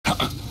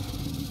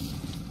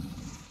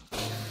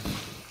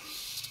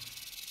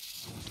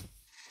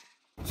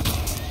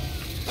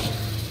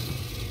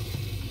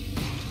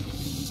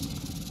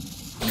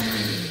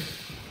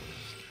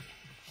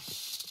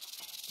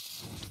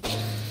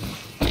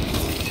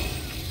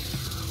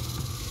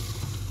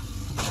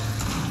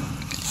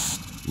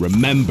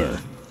Remember,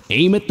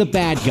 aim at the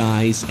bad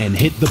guys and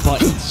hit the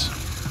buttons.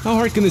 How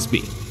hard can this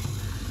be?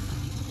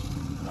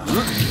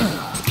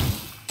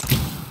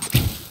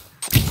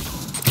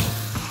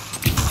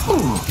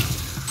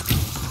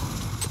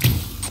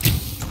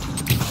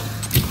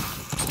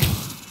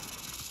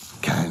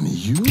 Can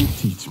you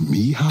teach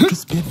me how to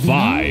spit?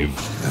 5,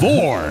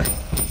 4,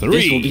 3,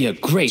 This will be a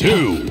great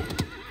 2,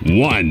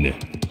 1.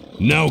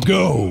 Now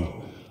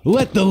go.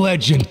 Let the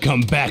legend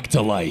come back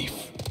to life.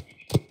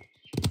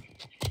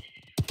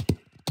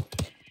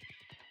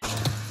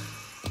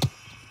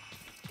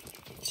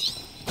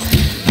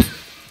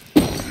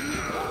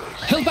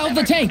 Help out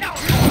the tank!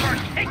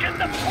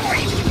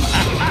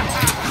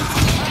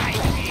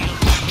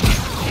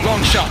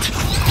 Long shot.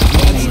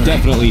 That's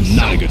definitely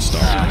not a good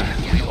start.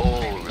 We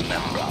all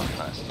remember our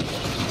first.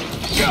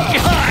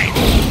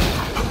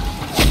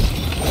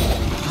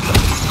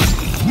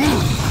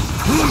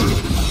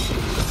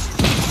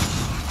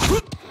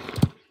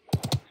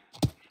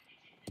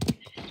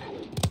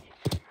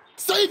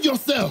 Save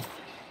yourself!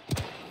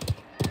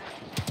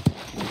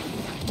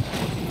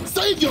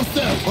 Save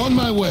yourself! On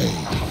my way.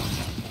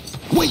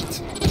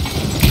 Wait!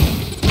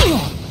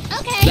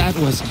 Okay. That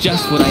was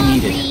just what I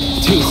needed.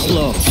 Too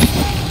slow.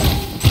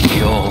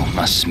 We all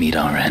must meet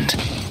our end.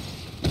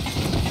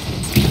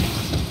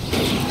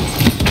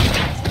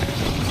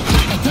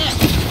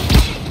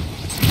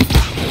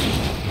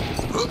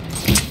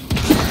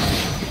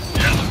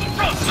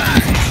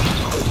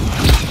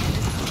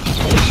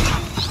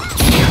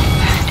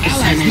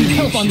 Allies need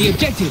help on the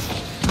objective.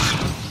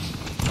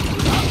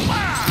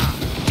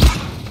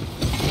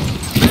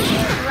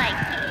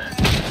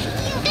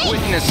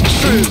 Witness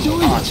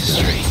true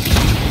artistry.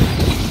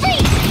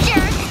 Freeze,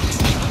 jerk!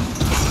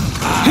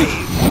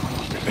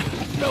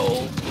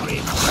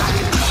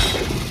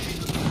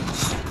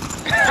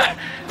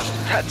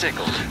 That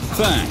tickled.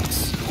 Thanks.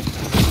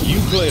 You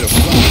played a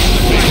fun.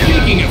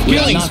 Speaking of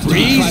killing not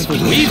sprees,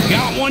 doing we've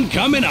got one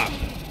coming up.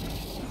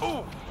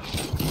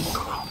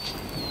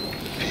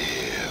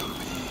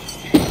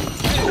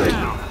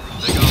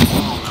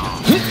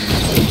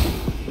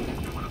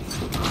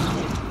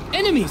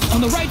 Enemies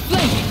on the right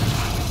flank.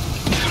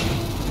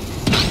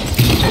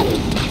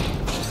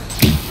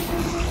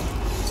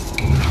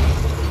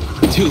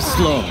 Too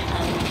slow.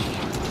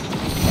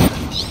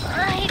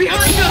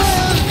 Behind us!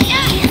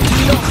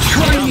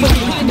 Trying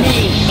behind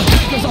me.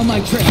 Attackers on my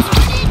trail.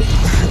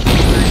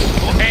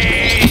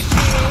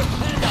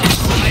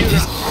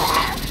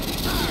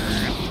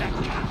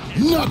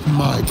 Not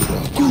my bro.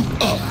 Group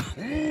up.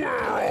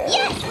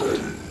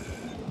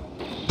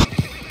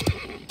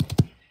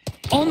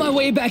 On my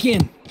way back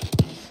in.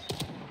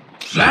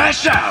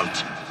 Flash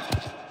out!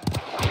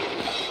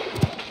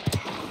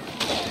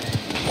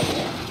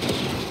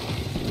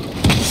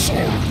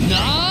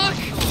 Knock!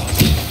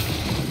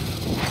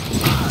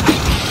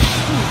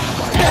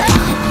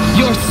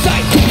 Your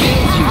sight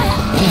fails you.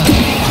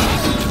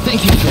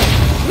 Thank you, Fred.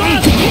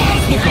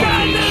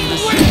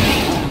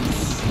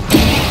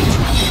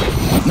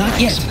 Not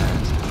yet.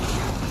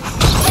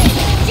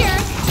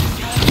 Jerk!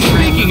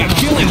 Speaking of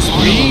killing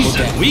sprees,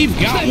 we've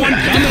got one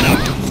coming up.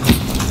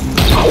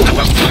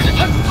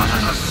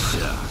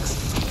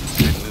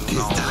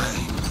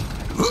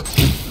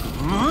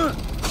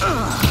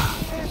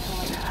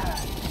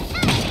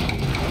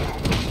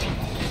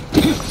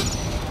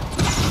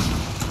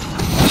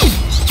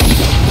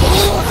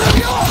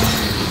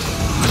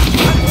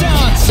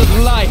 Dance of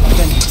life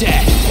and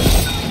death.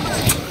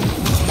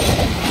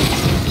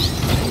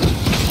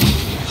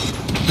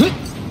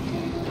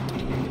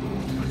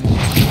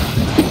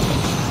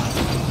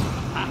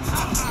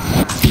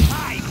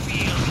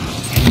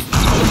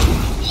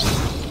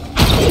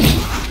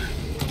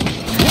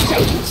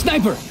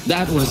 Sniper!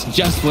 That was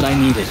just what I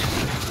needed.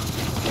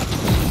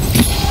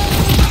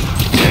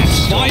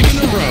 5 in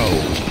a row.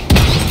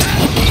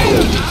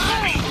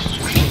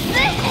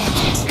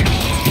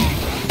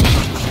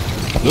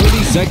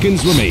 30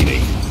 seconds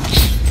remaining.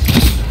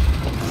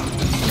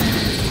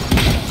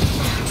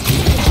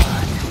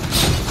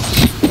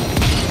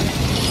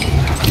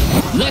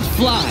 Let's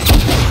fly.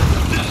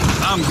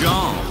 I'm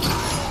gone.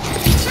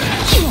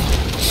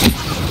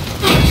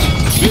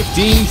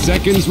 15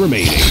 seconds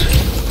remaining.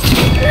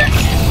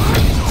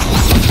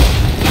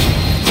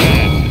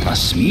 10,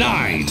 Must meet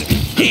 9,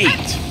 8,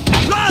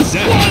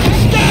 7,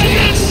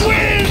 6,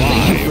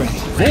 5,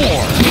 4,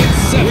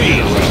 3,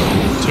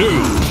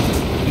 2,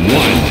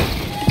 1.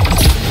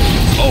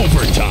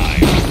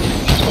 Overtime.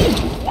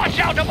 Watch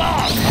out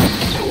above!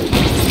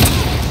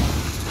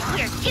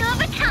 You're two of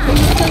a kind!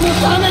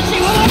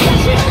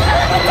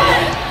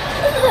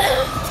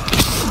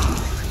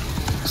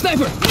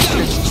 Sniper!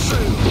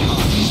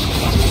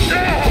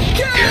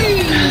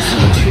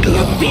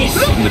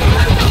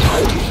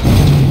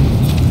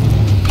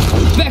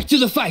 Back to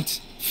the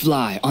fight!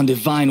 Fly on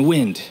divine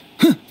wind.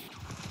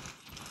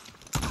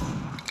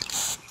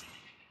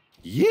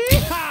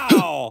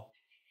 Yeehaw!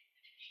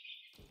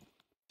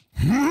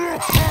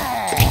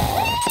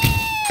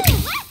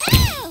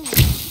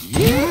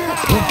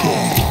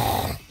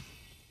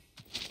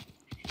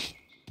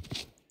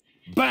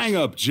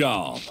 bang-up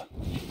job.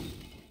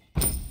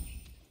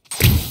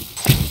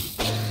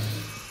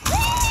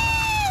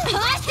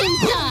 Awesome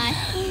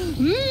sauce!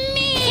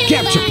 Me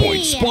Capture money.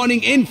 point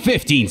spawning in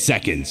 15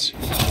 seconds.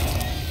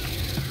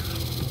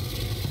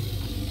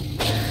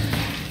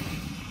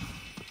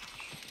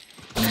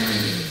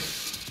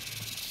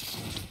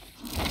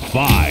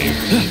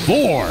 5,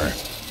 4,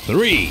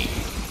 3,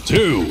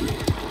 2,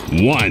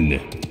 1.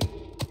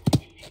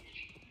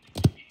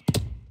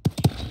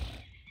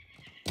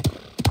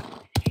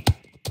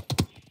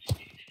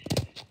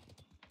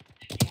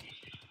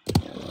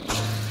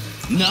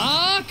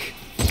 Knock!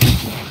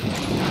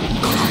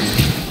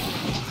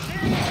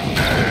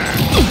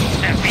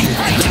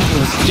 That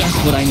was just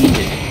what I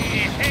needed.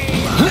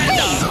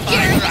 That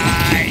feels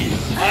nice!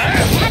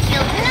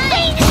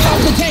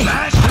 Stop the tank!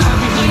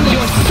 Behind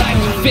your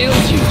side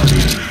fails you.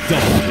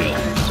 Double kill.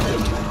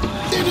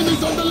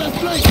 Enemies on the left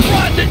flank!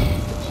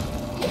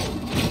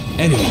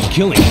 Enemy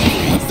killing.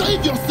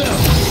 Save yourself!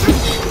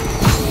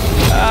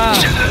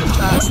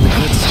 That's the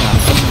good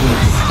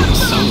stuff.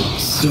 So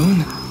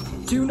soon?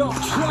 Do not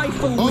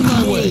trifle On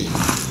my way!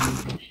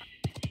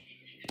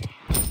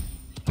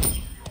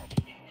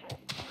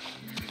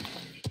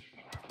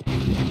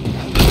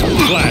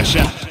 Flash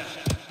out.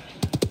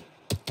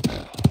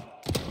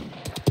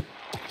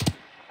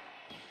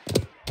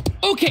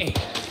 Okay.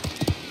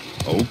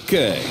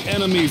 Okay,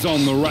 enemies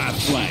on the right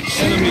flank.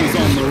 Enemies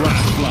on the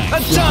right flank. A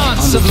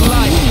dance of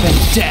life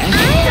and death.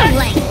 I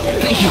like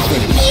Thank you for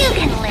you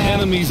can live!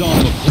 Enemies on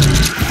the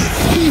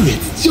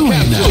Spirits, join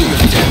now!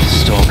 death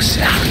stalks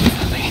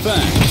everybody.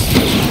 thanks.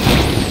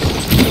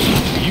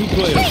 You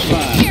played a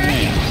fine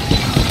hand.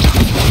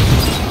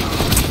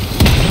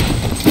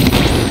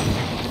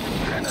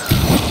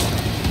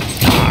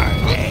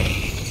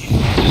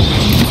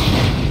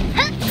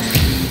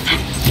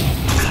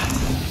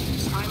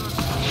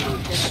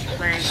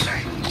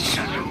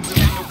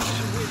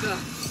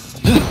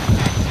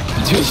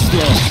 Too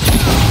slow.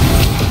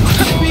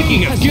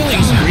 Speaking of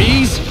killing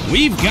sprees,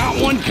 we've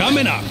got one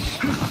coming up.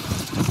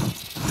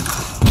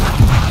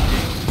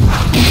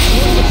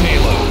 The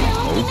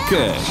payload.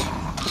 Okay.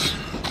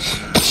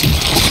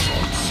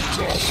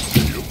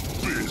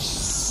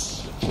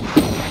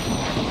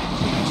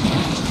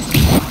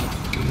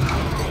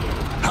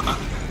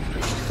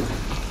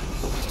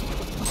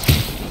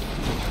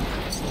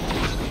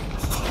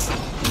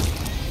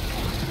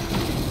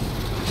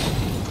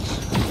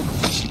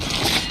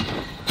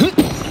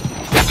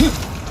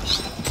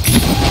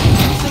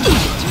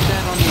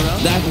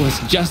 That was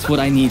just what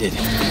I needed.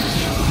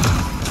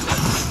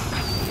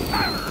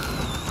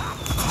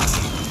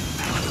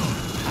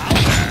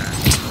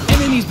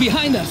 Enemies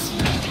behind us!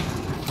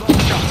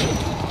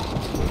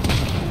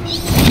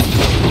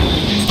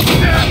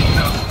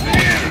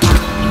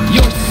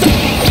 Your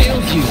sight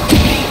failed you!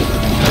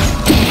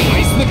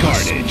 Twice the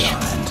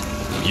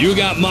carnage. You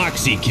got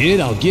moxie, kid.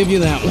 I'll give you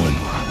that one.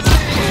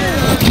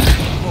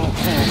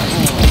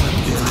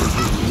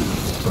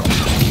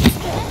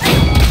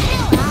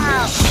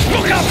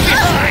 Look out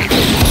behind!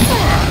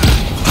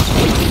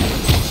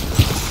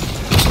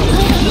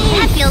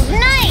 That feels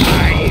nice!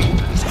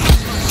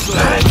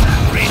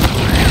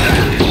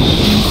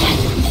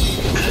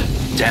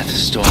 Death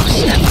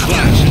stalks.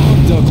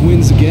 Flash. Duck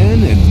wins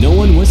again, and no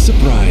one was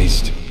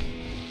surprised.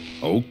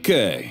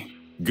 Okay,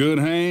 good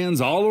hands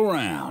all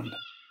around.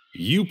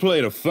 You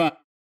played a fine...